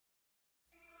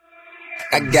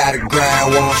I gotta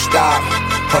grind, won't stop,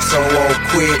 hustle won't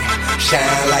quit,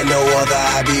 shine like no other,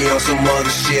 I be on some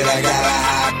other shit. I got a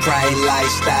high price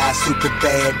lifestyle, super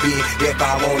bad bitch. If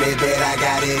I want it, bet I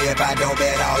got it. If I don't,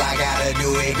 bet all I gotta do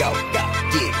is go,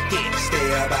 get,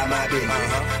 stay about my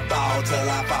business, ball till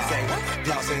I fall,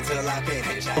 floss until I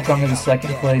finish. Welcome to the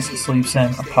Second Place Sleep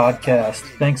Scent podcast.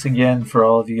 Thanks again for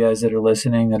all of you guys that are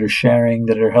listening, that are sharing,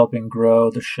 that are helping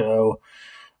grow the show.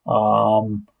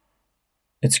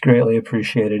 It's greatly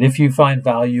appreciated. If you find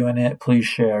value in it, please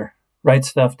share. Write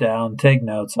stuff down. Take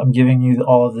notes. I'm giving you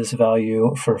all of this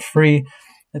value for free.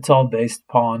 It's all based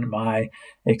upon my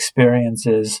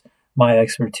experiences, my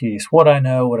expertise, what I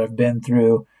know, what I've been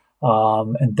through,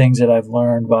 and things that I've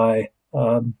learned by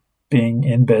being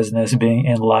in business, being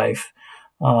in life.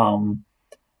 Things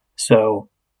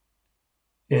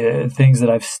that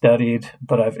I've studied,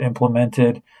 but I've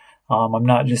implemented. I'm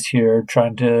not just here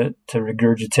trying to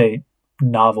regurgitate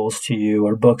novels to you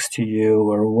or books to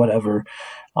you or whatever.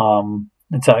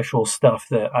 It's actual stuff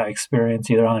that I experience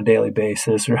either on a daily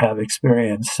basis or have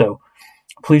experienced. So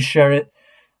please share it.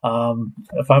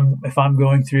 If I'm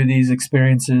going through these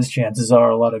experiences, chances are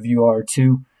a lot of you are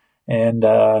too. And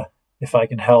if I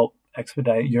can help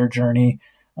expedite your journey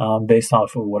based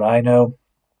off of what I know,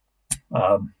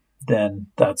 then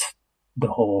that's the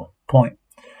whole point.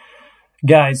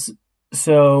 Guys,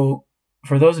 so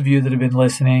for those of you that have been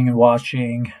listening and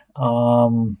watching,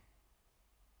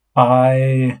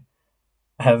 I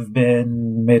have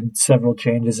been made several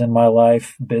changes in my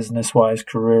life, business-wise,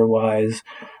 career-wise,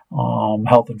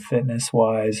 health and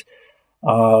fitness-wise.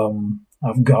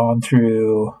 I've gone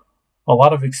through a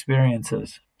lot of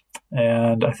experiences,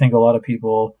 and I think a lot of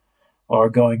people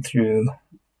are going through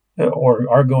or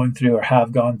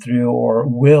have gone through or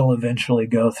will eventually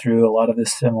go through a lot of the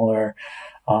similar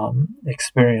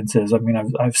experiences. I mean,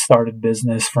 I've started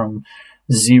business from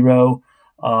zero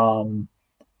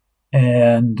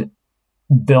and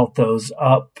built those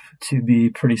up to be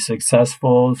pretty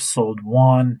successful. Sold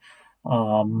one,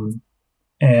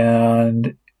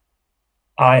 and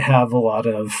I have a lot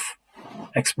of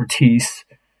expertise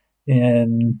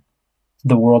in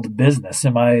the world of business.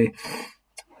 Am I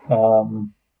a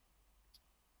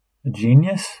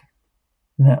genius?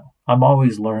 No. I'm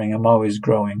always learning. I'm always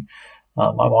growing.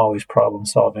 I'm always problem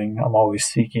solving. I'm always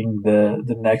seeking the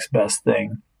next best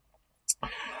thing.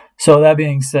 So that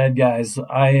being said, guys,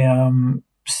 I am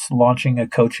launching a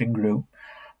coaching group.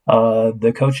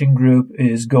 The coaching group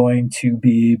is going to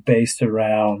be based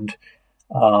around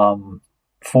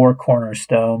 4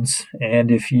 cornerstones. And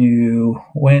if you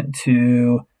went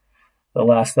to the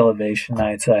last Elevation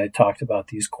nights, I talked about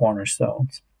these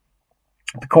cornerstones.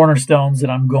 The cornerstones that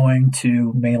I'm going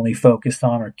to mainly focus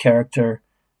on are character,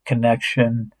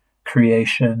 connection,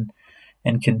 creation,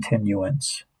 and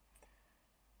continuance.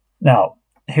 Now,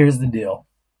 here's the deal.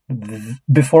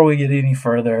 Before we get any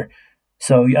further,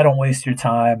 so I don't waste your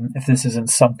time if this isn't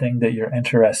something that you're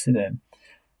interested in,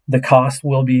 the cost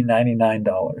will be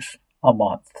 $99 a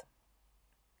month.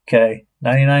 Okay?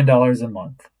 $99 a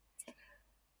month.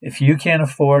 If you can't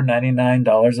afford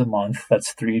 $99 a month,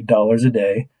 that's $3 a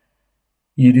day,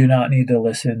 you do not need to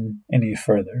listen any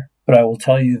further. But I will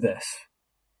tell you this.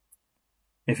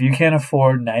 If you can't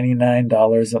afford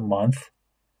 $99 a month,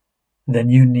 then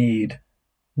you need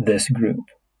this group.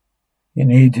 You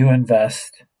need to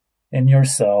invest in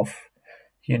yourself.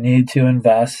 You need to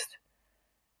invest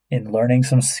in learning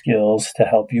some skills to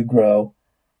help you grow,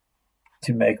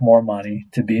 to make more money,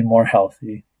 to be more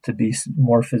healthy, to be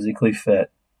more physically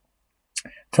fit,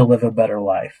 to live a better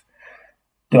life.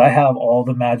 Do I have all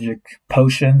the magic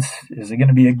potions? Is it going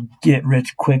to be a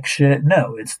get-rich-quick shit?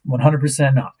 No, it's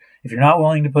 100% not. If you're not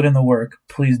willing to put in the work,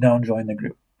 please don't join the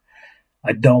group.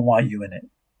 I don't want you in it.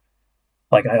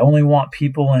 Like, I only want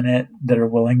people in it that are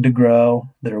willing to grow,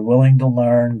 that are willing to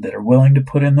learn, that are willing to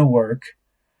put in the work,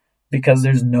 because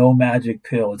there's no magic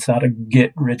pill. It's not a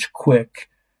get-rich-quick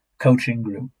coaching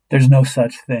group. There's no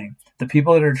such thing. The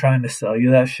people that are trying to sell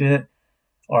you that shit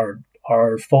are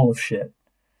full of shit.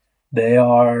 They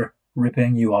are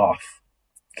ripping you off.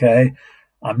 Okay?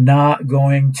 I'm not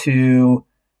going to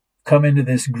come into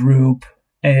this group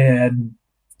and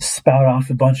spout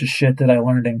off a bunch of shit that I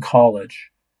learned in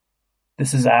college.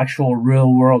 This is actual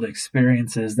real world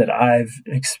experiences that I've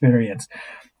experienced.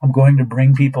 I'm going to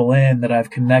bring people in that I've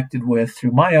connected with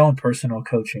through my own personal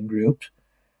coaching groups,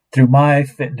 through my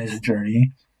fitness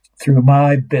journey, through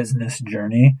my business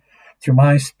journey, through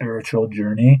my spiritual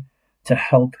journey, to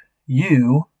help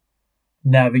you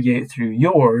navigate through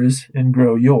yours and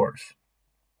grow yours.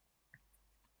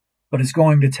 But it's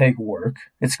going to take work.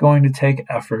 It's going to take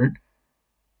effort.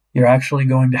 You're actually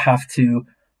going to have to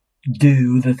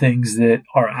do the things that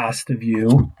are asked of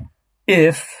you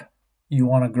if you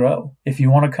want to grow. If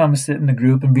you want to come sit in the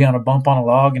group and be on a bump on a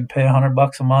log and pay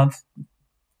 $100 a month,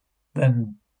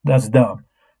 then that's dumb.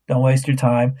 Don't waste your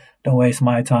time. Don't waste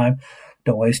my time.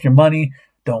 Don't waste your money.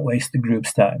 Don't waste the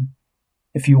group's time.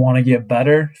 If you want to get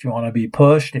better, if you want to be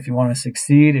pushed, if you want to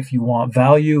succeed, if you want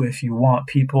value, if you want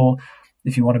people,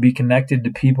 if you want to be connected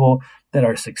to people that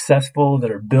are successful, that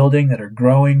are building, that are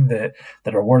growing, that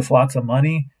are worth lots of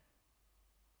money,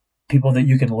 people that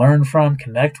you can learn from,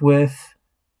 connect with,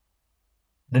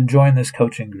 then join this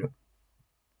coaching group.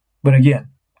 But again,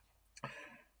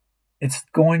 it's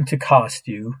going to cost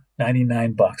you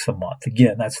 $99 a month.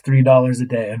 Again, that's $3 a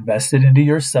day invested into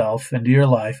yourself, into your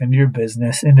life, into your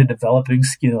business, into developing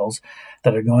skills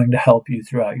that are going to help you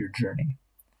throughout your journey.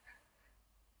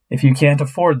 If you can't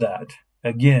afford that,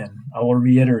 again, I will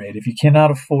reiterate, if you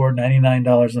cannot afford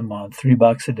 $99 a month,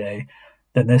 $3 a day,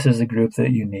 then this is a group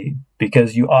that you need,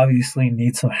 because you obviously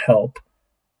need some help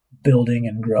building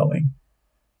and growing.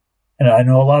 And I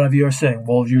know a lot of you are saying,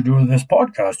 well, if you're doing this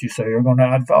podcast, you say you're going to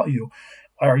add value.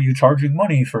 Why are you charging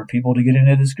money for people to get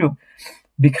into this group?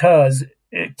 Because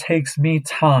it takes me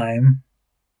time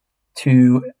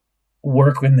to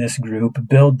work in this group,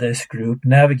 build this group,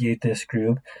 navigate this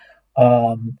group.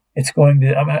 I'm going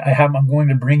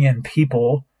to bring in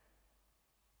people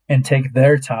and take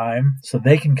their time so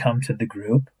they can come to the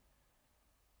group.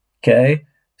 Okay?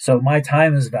 So my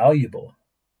time is valuable.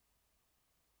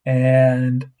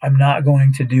 And I'm not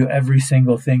going to do every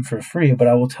single thing for free, but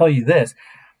I will tell you this.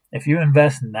 If you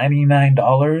invest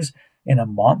 $99 in a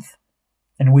month,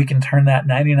 and we can turn that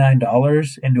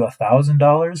 $99 into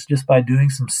 $1,000 just by doing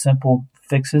some simple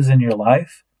fixes in your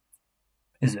life,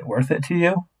 is it worth it to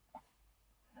you?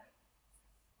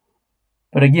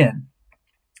 But again,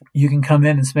 you can come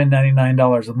in and spend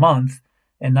 $99 a month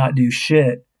and not do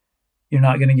shit. You're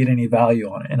not going to get any value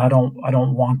on it. And I don't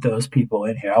want those people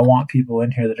in here. I want people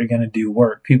in here that are going to do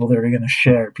work, people that are going to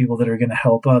share, people that are going to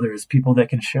help others, people that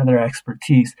can share their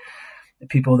expertise,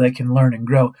 people that can learn and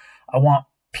grow. I want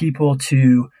people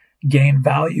to gain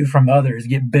value from others,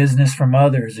 get business from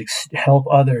others, help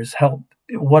others, help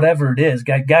whatever it is.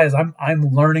 Guys, I'm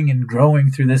learning and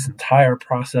growing through this entire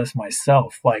process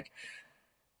myself. Like,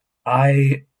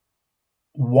 I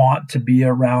want to be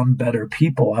around better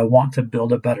people. I want to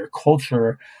build a better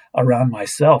culture around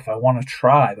myself. I want a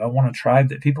tribe. I want a tribe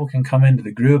that people can come into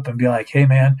the group and be like, hey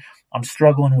man, I'm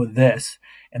struggling with this.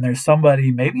 And there's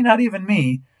somebody, maybe not even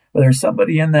me, but there's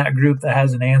somebody in that group that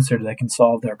has an answer that can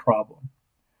solve their problem.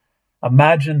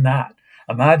 Imagine that.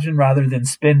 Imagine rather than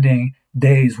spending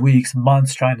days, weeks,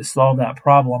 months trying to solve that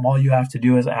problem, all you have to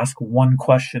do is ask one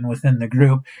question within the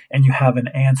group and you have an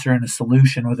answer and a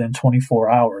solution within 24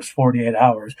 hours, 48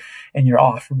 hours, and you're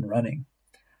off and running.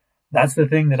 That's the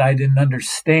thing that I didn't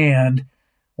understand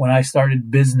when I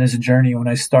started business journey, when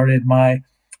I started my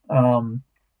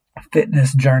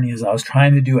fitness journey, as I was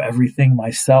trying to do everything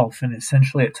myself. And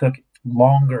essentially it took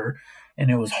longer and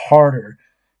it was harder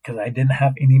because I didn't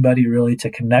have anybody really to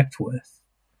connect with.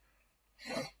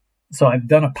 So I've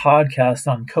done a podcast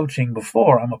on coaching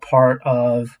before. I'm a part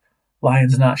of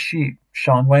Lions Not Sheep,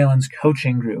 Sean Whalen's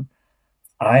coaching group.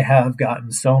 I have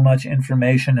gotten so much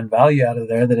information and value out of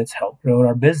there that it's helped grow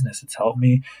our business. It's helped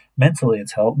me mentally.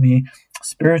 It's helped me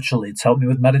spiritually. It's helped me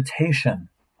with meditation.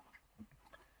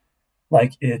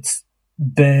 Like, it's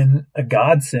been a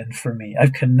godsend for me.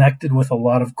 I've connected with a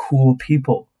lot of cool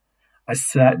people. I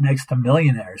sat next to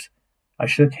millionaires. I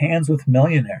shook hands with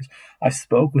millionaires. I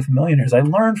spoke with millionaires. I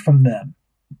learned from them.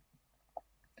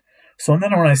 So then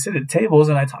when I sit at tables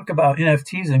and I talk about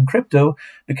NFTs and crypto,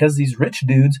 because these rich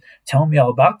dudes tell me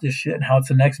all about this shit and how it's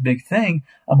the next big thing,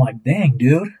 I'm like, dang,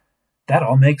 dude, that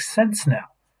all makes sense now.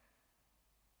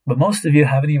 But most of you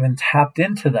haven't even tapped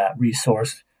into that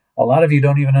resource. A lot of you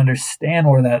don't even understand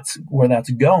where that's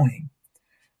going.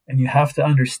 And you have to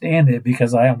understand it,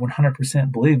 because I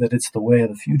 100% believe that it's the way of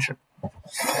the future.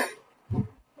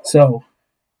 So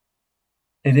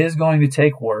it is going to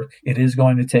take work. It is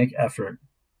going to take effort.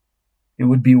 It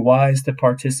would be wise to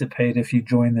participate if you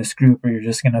join this group, or you're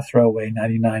just going to throw away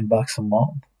 $99 a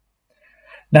month.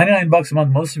 $99 a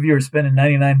month. Most of you are spending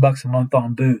 $99 a month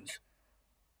on booze.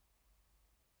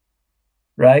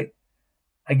 Right?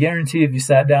 I guarantee if you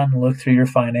sat down and looked through your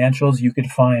financials, you could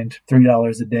find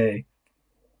 $3 a day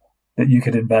that you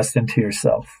could invest into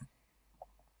yourself.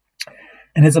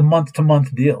 And it's a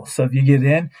month-to-month deal. So if you get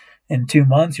in 2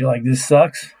 months, you're like, this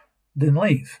sucks, then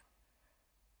leave.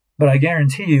 But I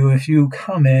guarantee you, if you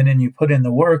come in and you put in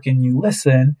the work and you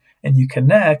listen and you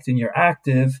connect and you're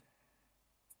active,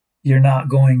 you're not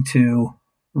going to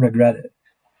regret it.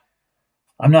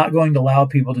 I'm not going to allow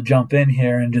people to jump in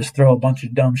here and just throw a bunch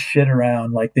of dumb shit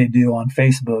around like they do on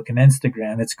Facebook and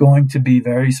Instagram. It's going to be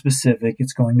very specific.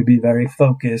 It's going to be very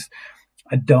focused.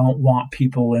 I don't want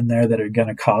people in there that are going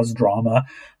to cause drama,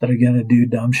 that are going to do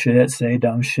dumb shit, say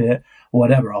dumb shit,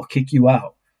 whatever. I'll kick you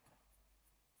out.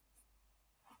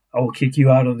 I will kick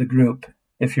you out of the group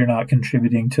if you're not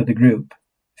contributing to the group.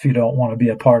 If you don't want to be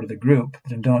a part of the group,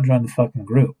 then don't join the fucking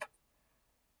group.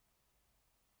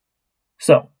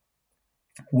 So,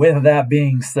 with that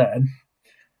being said,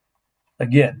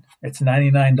 again, it's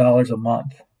 $99 a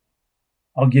month.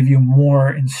 I'll give you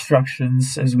more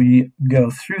instructions as we go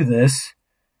through this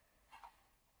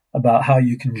about how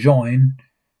you can join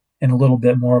and a little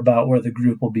bit more about where the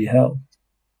group will be held.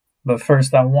 But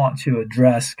first, I want to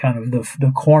address kind of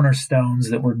the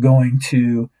cornerstones that we're going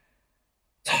to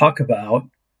talk about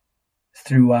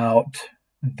throughout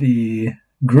the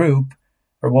group,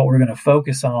 or what we're going to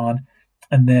focus on,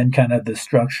 and then kind of the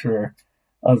structure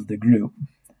of the group.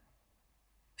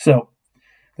 So,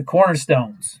 the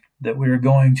cornerstones that we're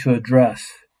going to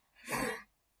address.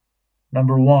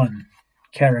 Number 1,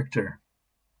 character.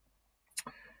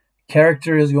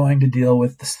 Character is going to deal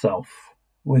with the self,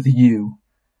 with you,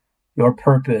 your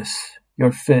purpose,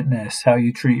 your fitness, how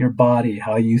you treat your body,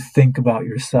 how you think about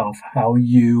yourself, how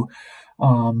you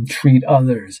treat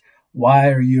others. Why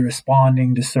are you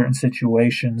responding to certain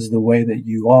situations the way that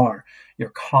you are? Your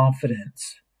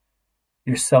confidence,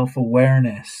 your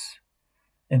self-awareness,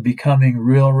 and becoming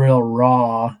real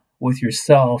raw with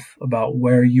yourself about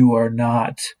where you are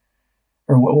not,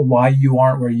 or why you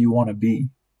aren't where you want to be.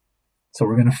 So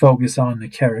we're going to focus on the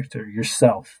character,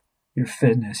 yourself, your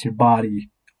fitness, your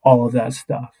body, all of that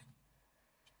stuff,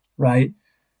 right?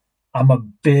 I'm a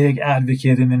big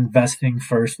advocate in investing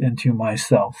first into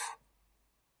myself,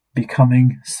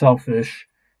 becoming selfish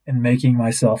and making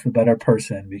myself a better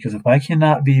person. Because if I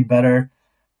cannot be a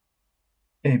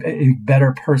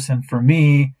better person for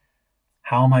me,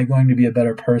 how am I going to be a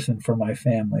better person for my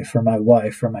family, for my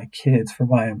wife, for my kids, for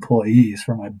my employees,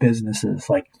 for my businesses?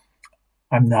 Like,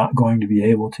 I'm not going to be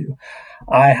able to.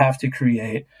 I have to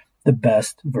create the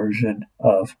best version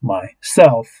of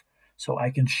myself so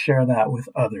I can share that with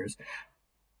others.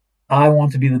 I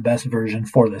want to be the best version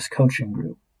for this coaching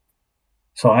group.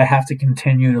 So I have to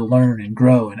continue to learn and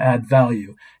grow and add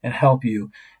value and help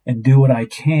you and do what I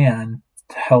can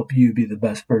to help you be the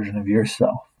best version of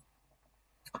yourself.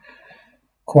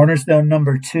 Cornerstone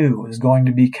number 2 is going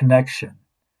to be connection.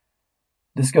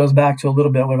 This goes back to a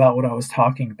little bit about what I was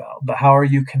talking about, but how are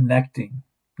you connecting?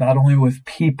 Not only with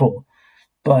people,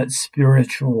 but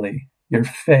spiritually, your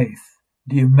faith.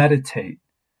 Do you meditate?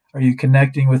 Are you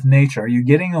connecting with nature? Are you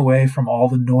getting away from all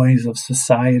the noise of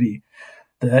society,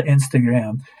 the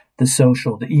Instagram, the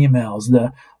social, the emails,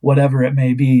 the whatever it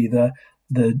may be,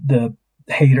 the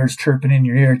haters chirping in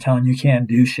your ear telling you can't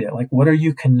do shit? Like, what are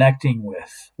you connecting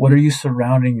with? What are you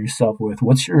surrounding yourself with?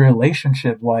 What's your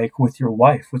relationship like with your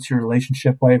wife? What's your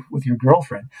relationship like with your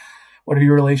girlfriend? What are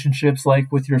your relationships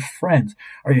like with your friends?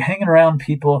 Are you hanging around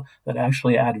people that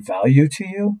actually add value to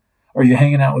you? Or are you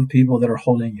hanging out with people that are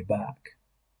holding you back?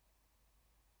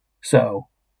 So,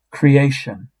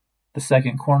 creation, the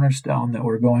second cornerstone that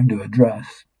we're going to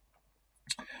address.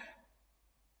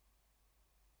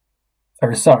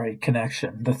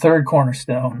 Connection. The third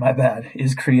cornerstone,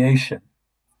 is creation.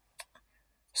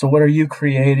 So what are you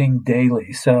creating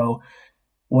daily? So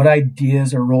what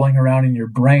ideas are rolling around in your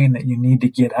brain that you need to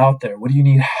get out there? What do you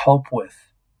need help with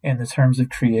in the terms of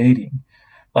creating?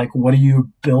 Like, what are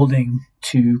you building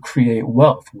to create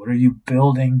wealth? What are you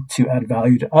building to add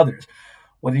value to others?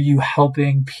 What are you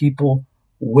helping people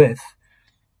with?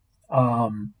 What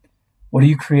are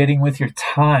you creating with your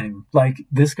time? Like,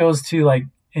 this goes to like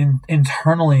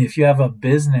internally, if you have a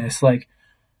business, like,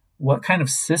 what kind of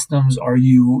systems are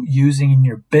you using in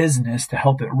your business to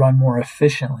help it run more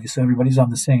efficiently so everybody's on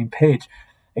the same page?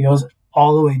 It goes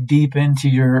all the way deep into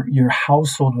your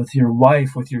household, with your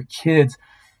wife, with your kids.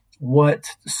 What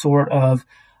sort of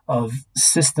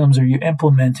systems are you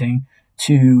implementing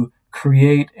to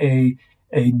create a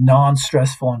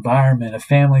non-stressful environment, a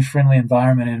family-friendly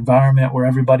environment, an environment where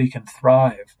everybody can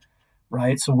thrive,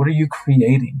 right? So what are you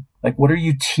creating? Like, what are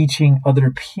you teaching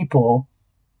other people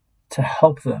to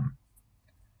help them?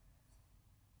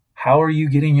 How are you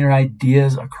getting your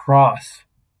ideas across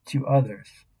to others?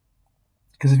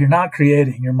 Because if you're not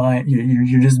creating, your mind,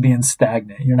 you're just being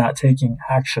stagnant. You're not taking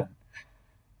action,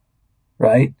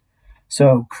 right?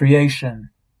 So creation,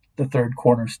 the third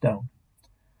cornerstone.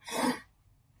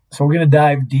 So we're going to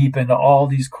dive deep into all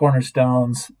these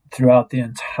cornerstones throughout the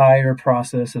entire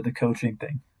process of the coaching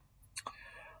thing.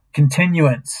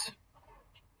 Continuance.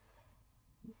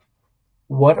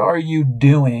 what are you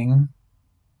doing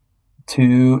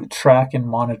to track and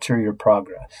monitor your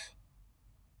progress?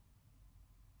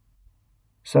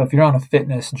 So if you're on a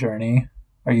fitness journey,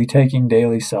 are you taking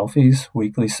daily selfies,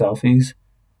 weekly selfies?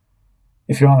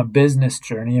 If you're on a business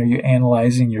journey, are you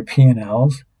analyzing your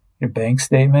P&Ls, your bank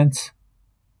statements,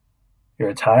 your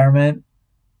retirement?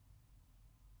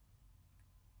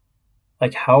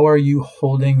 Like, how are you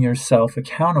holding yourself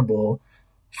accountable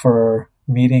for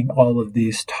meeting all of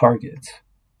these targets?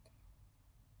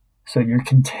 So your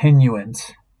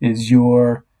continuance is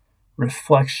your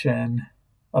reflection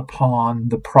upon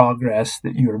the progress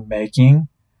that you're making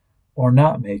or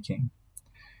not making.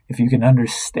 If you can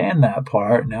understand that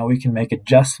part, now we can make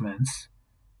adjustments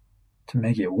to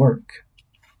make it work.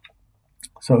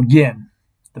 So again,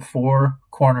 the 4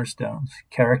 cornerstones: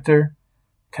 character,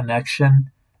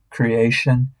 connection,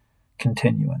 creation,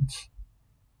 continuance.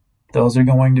 Those are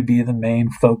going to be the main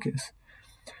focus.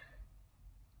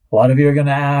 A lot of you are going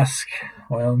to ask,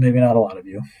 well, maybe not a lot of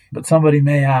you, but somebody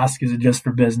may ask, is it just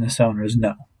for business owners?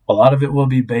 No. A lot of it will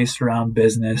be based around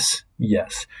business.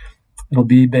 Yes. It'll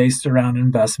be based around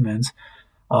investments.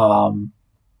 But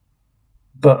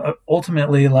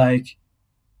ultimately, like,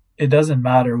 it doesn't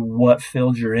matter what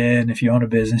field you're in. If you own a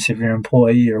business, if you're an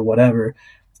employee or whatever,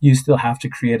 you still have to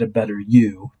create a better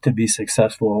you to be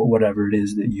successful at whatever it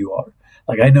is that you are.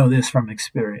 Like, I know this from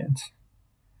experience,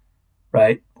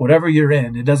 right? Whatever you're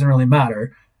in, it doesn't really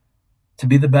matter. To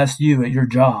be the best you at your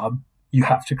job, you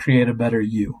have to create a better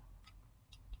you.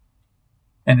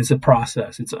 And it's a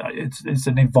process. It's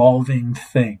an evolving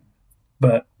thing.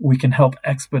 But we can help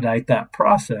expedite that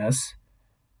process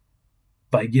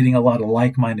by getting a lot of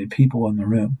like-minded people in the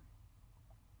room.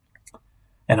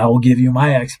 And I will give you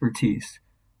my expertise.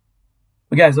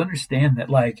 But guys, understand that,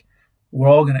 like,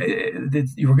 we're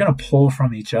gonna pull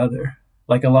from each other.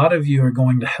 Like, a lot of you are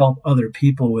going to help other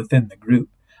people within the group.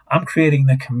 I'm creating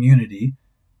the community.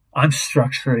 I'm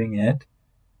structuring it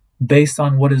based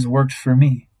on what has worked for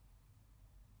me.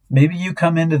 Maybe you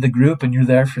come into the group and you're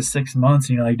there for 6 months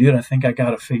and you're like, dude, I think I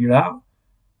got it figured out.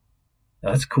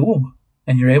 That's cool.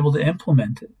 And you're able to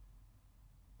implement it.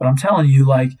 But I'm telling you,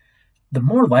 like, the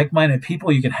more like-minded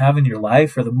people you can have in your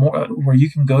life, or the more where you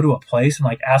can go to a place and,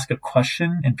 like, ask a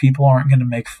question and people aren't going to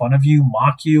make fun of you,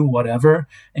 mock you, whatever,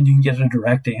 and you can get a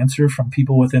direct answer from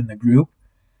people within the group.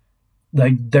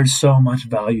 Like, there's so much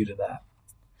value to that.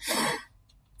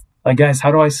 Like, guys,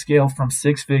 how do I scale from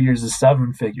 6 figures to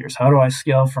 7 figures? How do I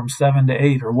scale from 7 to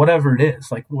 8 or whatever it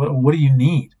is? Like, what do you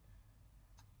need?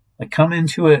 Like, come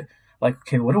into it like,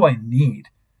 okay, what do I need?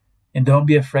 And don't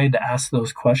be afraid to ask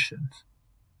those questions.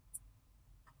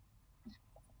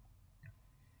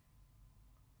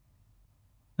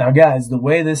 Now, guys, the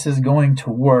way this is going to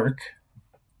work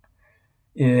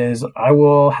is I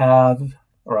will have,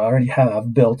 or I already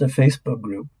have, built a Facebook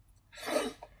group.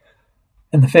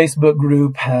 And the Facebook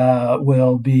group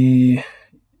will be,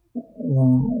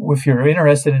 if you're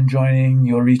interested in joining,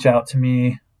 you'll reach out to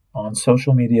me on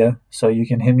social media. So you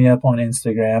can hit me up on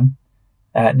Instagram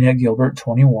at Nick Gilbert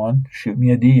 21, shoot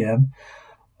me a DM,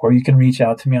 or you can reach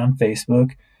out to me on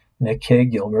Facebook, Nick K.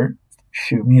 Gilbert,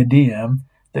 shoot me a DM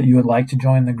that you would like to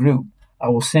join the group. I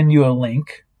will send you a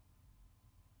link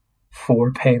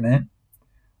for payment.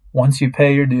 Once you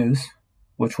pay your dues,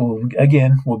 which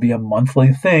will be a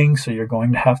monthly thing, so you're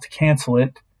going to have to cancel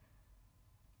it,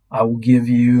 I will give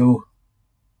you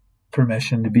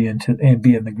permission to be in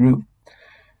the group.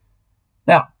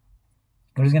 Now,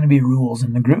 there's going to be rules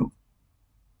in the group.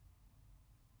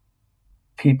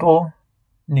 People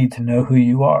need to know who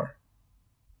you are.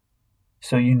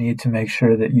 So you need to make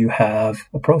sure that you have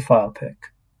a profile pic.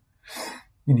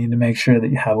 You need to make sure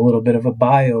that you have a little bit of a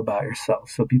bio about yourself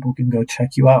so people can go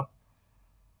check you out.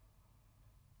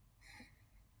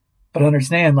 But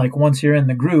understand, like, once you're in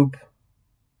the group,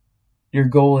 your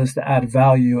goal is to add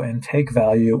value and take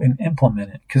value and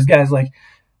implement it. Because, guys, like,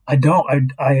 I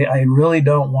really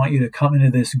don't want you to come into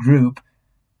this group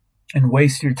and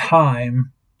waste your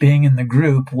time being in the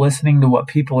group, listening to what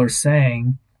people are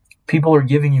saying. People are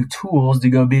giving you tools to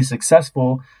go be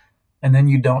successful, and then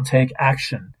you don't take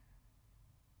action.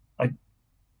 Like,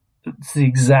 it's the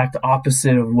exact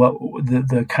opposite of what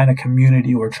the kind of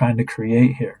community we're trying to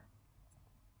create here.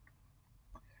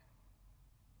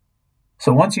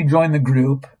 So once you join the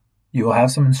group, you will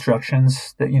have some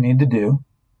instructions that you need to do.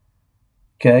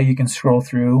 Okay, you can scroll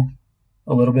through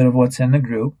a little bit of what's in the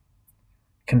group,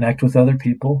 connect with other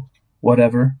people,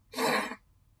 whatever.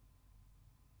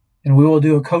 And we will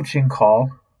do a coaching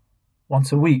call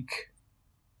once a week.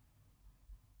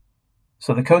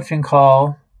 So the coaching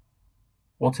call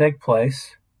will take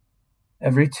place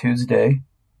every Tuesday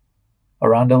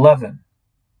around 11.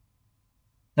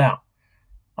 Now,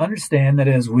 understand that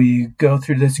as we go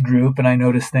through this group and I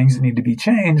notice things that need to be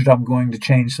changed, I'm going to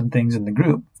change some things in the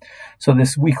group. So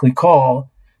this weekly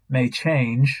call may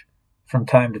change from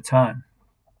time to time.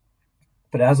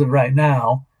 But as of right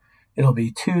now, it'll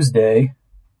be Tuesday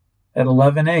at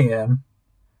 11 a.m.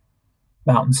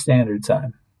 Mountain Standard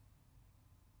Time.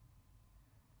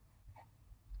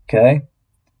 Okay?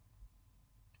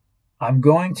 I'm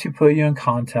going to put you in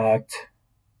contact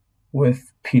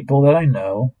with people that I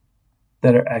know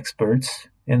that are experts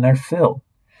in their field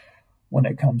when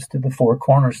it comes to the 4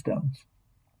 cornerstones.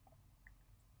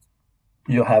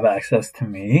 You'll have access to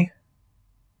me.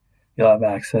 You'll have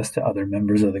access to other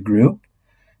members of the group.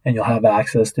 And you'll have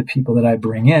access to people that I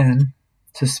bring in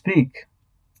to speak.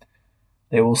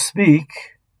 They will speak,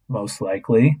 most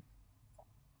likely,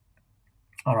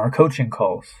 on our coaching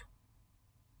calls.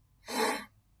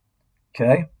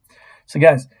 Okay? So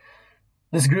guys,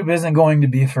 this group isn't going to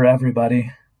be for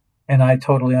everybody, and I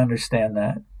totally understand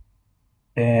that.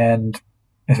 And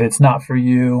if it's not for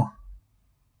you,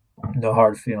 no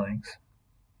hard feelings.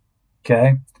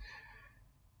 Okay?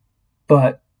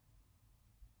 But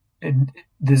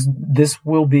this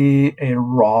will be a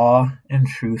raw and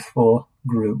truthful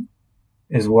group,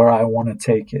 is where I want to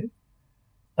take it.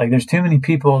 Like, there's too many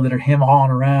people that are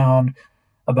him-hawing around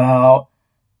about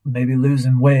maybe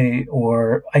losing weight,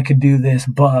 or I could do this,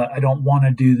 but I don't want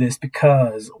to do this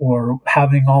because, or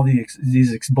having all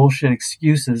these bullshit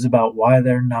excuses about why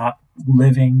they're not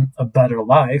living a better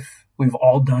life. We've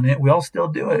all done it. We all still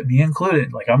do it, me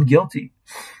included. Like, I'm guilty.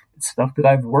 It's stuff that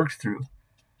I've worked through.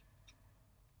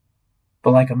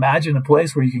 But like, imagine a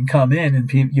place where you can come in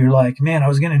and you're like, man, I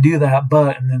was going to do that,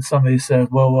 but, and then somebody says,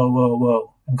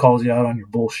 whoa, and calls you out on your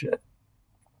bullshit.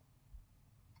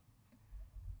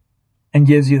 And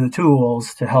gives you the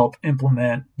tools to help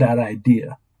implement that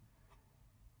idea.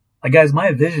 Like, guys,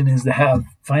 my vision is to have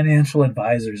financial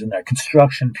advisors and their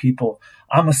construction people.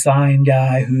 I'm a sign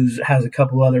guy who has a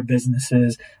couple other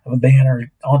businesses. I have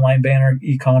a online banner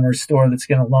e-commerce store that's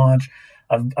going to launch.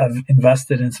 I've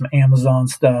invested in some Amazon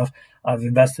stuff. I've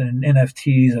invested in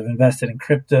NFTs. I've invested in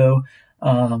crypto.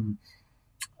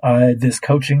 This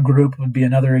coaching group would be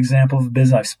another example of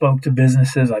business. I've spoke to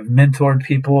businesses. I've mentored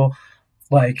people.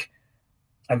 Like,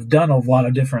 I've done a lot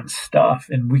of different stuff,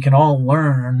 and we can all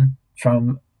learn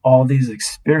from all these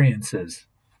experiences.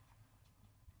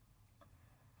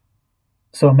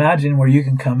 So imagine where you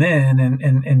can come in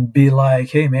and be like,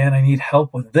 hey man, I need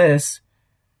help with this,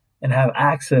 and have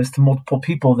access to multiple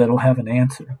people that will have an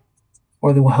answer,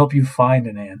 or that will help you find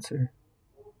an answer.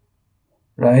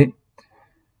 Right?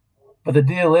 But the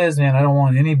deal is, man, I don't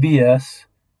want any BS.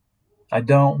 I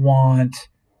don't want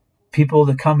people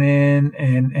to come in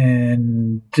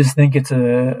and just think it's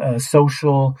a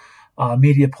social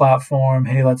media platform,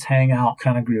 hey, let's hang out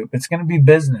kind of group. It's going to be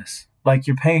business. Like,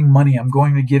 you're paying money. I'm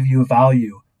going to give you a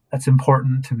value. That's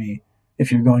important to me.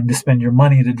 If you're going to spend your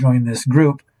money to join this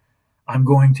group, I'm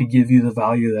going to give you the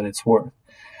value that it's worth.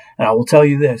 And I will tell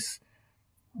you this,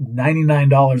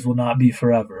 $99 will not be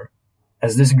forever.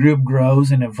 As this group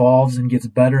grows and evolves and gets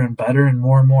better and better, and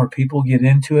more people get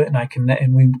into it,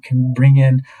 and we can bring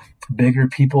in bigger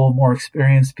people, more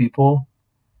experienced people,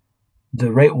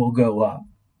 the rate will go up.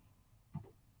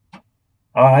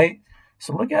 All right?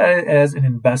 So look at it as an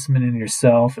investment in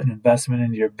yourself, an investment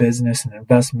into your business, an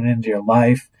investment into your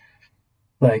life.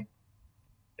 Like,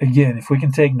 again, if we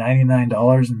can take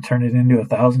 $99 and turn it into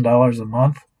 $1,000 a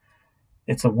month,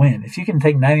 it's a win. If you can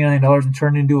take $99 and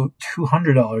turn it into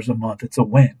 $200 a month, it's a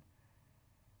win.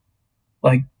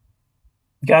 Like,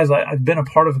 guys, I've been a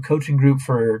part of a coaching group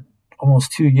for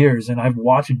almost 2 years, and I've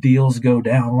watched deals go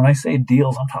down. When I say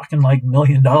deals, I'm talking like $1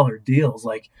 million deals.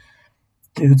 Like,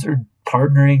 dudes are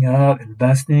partnering up,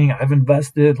 investing. I've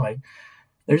invested. Like,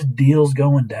 there's deals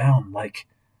going down. Like,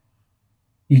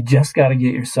 you just got to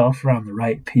get yourself around the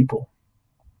right people.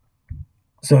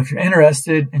 So if you're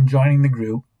interested in joining the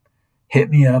group, hit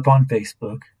me up on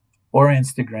Facebook or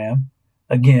Instagram.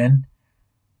 Again,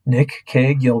 Nick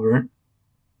K. Gilbert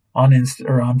on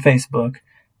Facebook,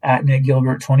 at Nick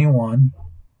Gilbert 21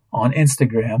 on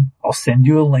Instagram. I'll send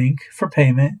you a link for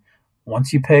payment.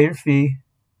 Once you pay your fee,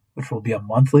 which will be a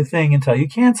monthly thing until you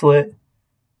cancel it,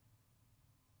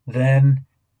 then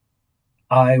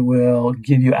I will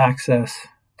give you access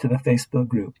to the Facebook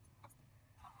group.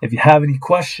 If you have any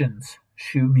questions,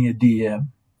 shoot me a DM.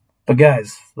 But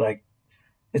guys, like,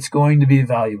 it's going to be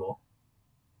valuable.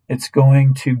 It's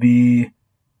going to be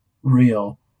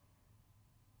real.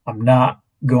 I'm not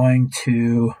going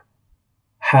to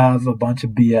have a bunch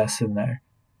of BS in there.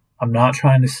 I'm not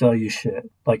trying to sell you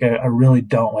shit. Like, I really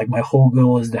don't. Like, my whole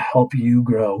goal is to help you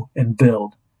grow and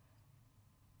build.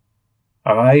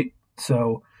 All right.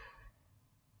 So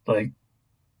like,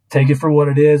 take it for what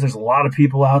it is. There's a lot of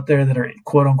people out there that are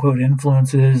quote unquote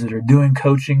influencers that are doing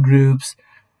coaching groups.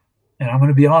 And I'm going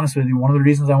to be honest with you. One of the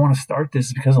reasons I want to start this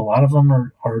is because a lot of them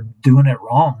are doing it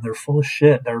wrong. They're full of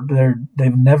shit.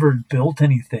 They've never built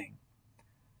anything.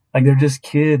 Like, they're just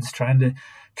kids trying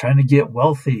to get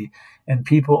wealthy. And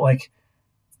people like,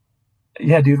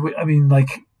 yeah, dude. I mean,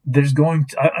 like,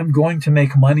 I'm going to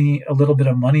make a little bit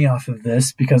of money off of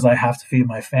this because I have to feed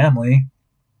my family.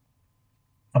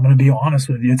 I'm going to be honest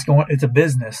with you. It's a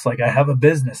business. Like, I have a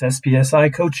business,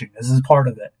 SPSI Coaching. This is part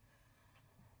of it.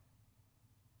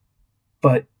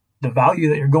 But the value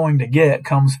that you're going to get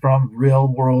comes from real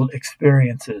world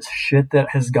experiences. Shit that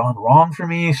has gone wrong for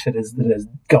me, that has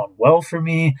gone well for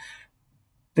me,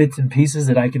 bits and pieces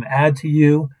that I can add to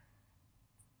you.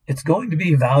 It's going to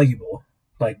be valuable.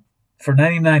 Like, for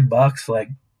 $99, like,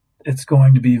 it's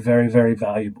going to be very, very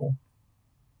valuable.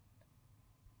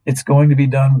 It's going to be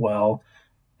done well.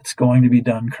 It's going to be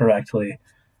done correctly.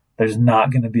 There's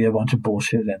not going to be a bunch of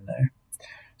bullshit in there.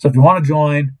 So if you want to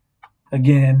join,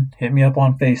 again, hit me up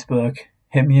on Facebook,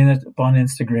 hit me up on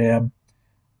Instagram,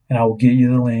 and I will get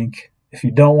you the link. If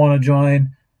you don't want to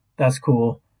join, that's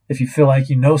cool. If you feel like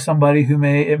you know somebody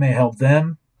it may help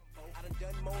them,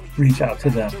 reach out to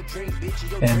them.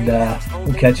 And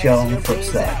we'll catch y'all on the flip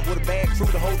side.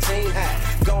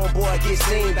 Gone boy, get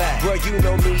seen by. Bro, you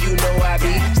know me, you know I be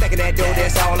stacking that dough,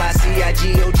 that's all I see.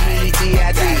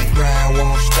 I-G-O-G-E-T-I-D. Grind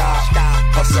won't stop,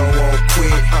 hustle won't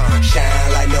quit.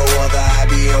 Shine like no other, I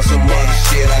be on some other